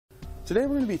Today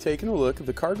we're going to be taking a look at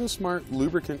the CargoSmart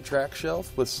Lubricant Track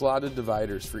Shelf with slotted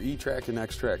dividers for E-Track and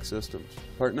X-Track systems.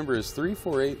 Part number is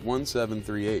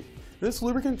 3481738. This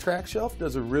lubricant track shelf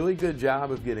does a really good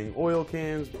job of getting oil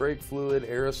cans, brake fluid,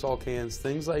 aerosol cans,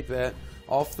 things like that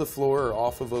off the floor or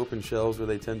off of open shelves where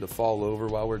they tend to fall over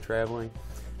while we're traveling,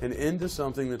 and into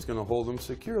something that's going to hold them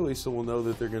securely so we'll know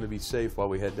that they're going to be safe while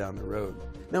we head down the road.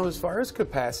 Now, as far as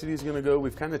capacity is going to go,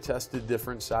 we've kind of tested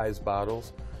different size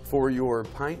bottles. For your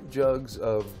pint jugs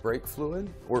of brake fluid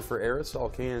or for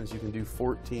aerosol cans, you can do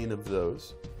 14 of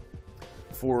those.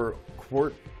 For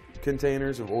quart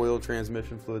containers of oil,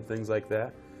 transmission fluid, things like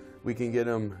that, we can get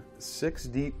them 6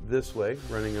 deep this way,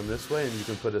 running them this way, and you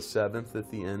can put a 7th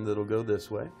at the end that'll go this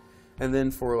way. And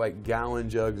then for like gallon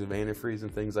jugs of antifreeze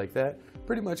and things like that,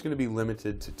 pretty much going to be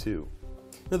limited to 2.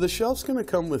 Now the shelf's going to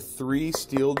come with 3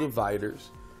 steel dividers,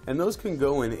 and those can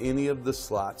go in any of the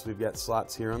slots. We've got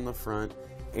slots here on the front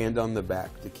and on the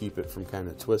back to keep it from kind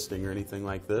of twisting or anything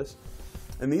like this.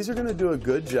 And these are going to do a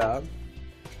good job.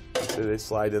 So they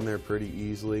slide in there pretty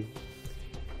easily.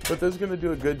 But those are going to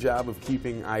do a good job of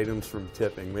keeping items from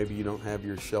tipping. Maybe you don't have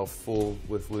your shelf full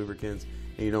with lubricants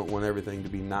and you don't want everything to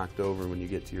be knocked over when you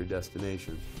get to your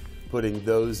destination. Putting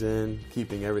those in,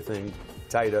 keeping everything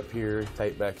tight up here,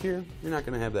 tight back here, you're not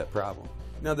going to have that problem.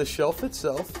 Now the shelf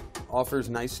itself offers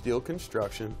nice steel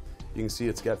construction. You can see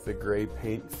it's got the gray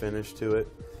paint finish to it.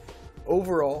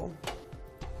 Overall,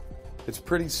 it's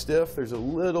pretty stiff. There's a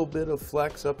little bit of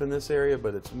flex up in this area,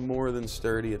 but it's more than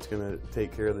sturdy. It's going to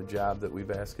take care of the job that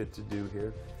we've asked it to do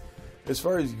here. As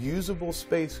far as usable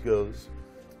space goes,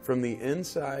 from the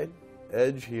inside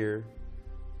edge here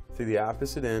to the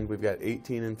opposite end, we've got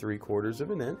 18 3/4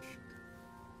 of an inch.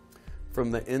 From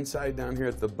the inside down here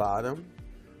at the bottom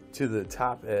to the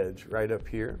top edge right up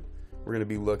here, we're going to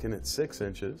be looking at 6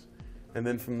 inches. And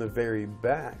then from the very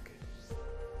back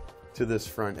to this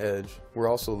front edge, we're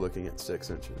also looking at 6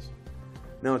 inches.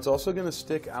 Now it's also going to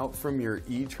stick out from your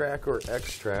E-Track or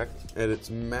X-Track at its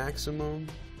maximum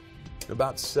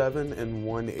about 7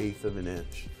 1/8 of an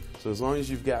inch. So as long as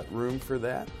you've got room for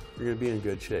that, you're going to be in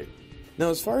good shape. Now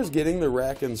as far as getting the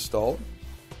rack installed,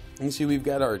 you can see we've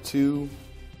got our 2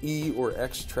 E or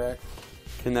X-Track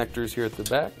connectors here at the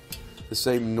back. The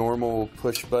same normal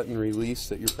push button release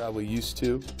that you're probably used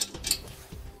to.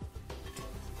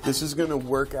 This is going to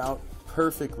work out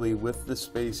perfectly with the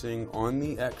spacing on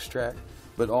the X-Track,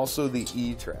 but also the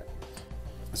E-Track.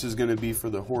 This is going to be for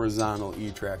the horizontal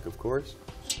E-Track, of course.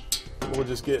 We'll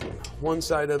just get one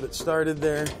side of it started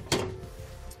there,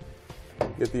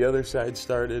 get the other side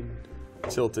started,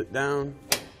 tilt it down,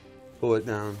 pull it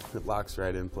down, it locks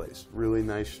right in place. Really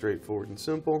nice, straightforward and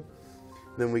simple.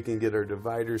 Then we can get our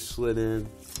dividers slid in,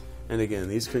 and again,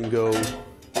 these can go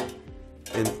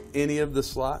in any of the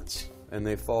slots and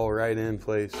they fall right in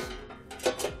place,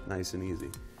 nice and easy.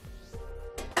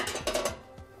 And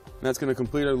that's going to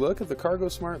complete our look at the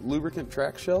CargoSmart Lubricant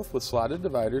Track Shelf with slotted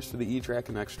dividers for the E-Track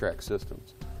and X-Track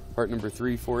systems. Part number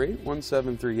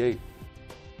 3481738.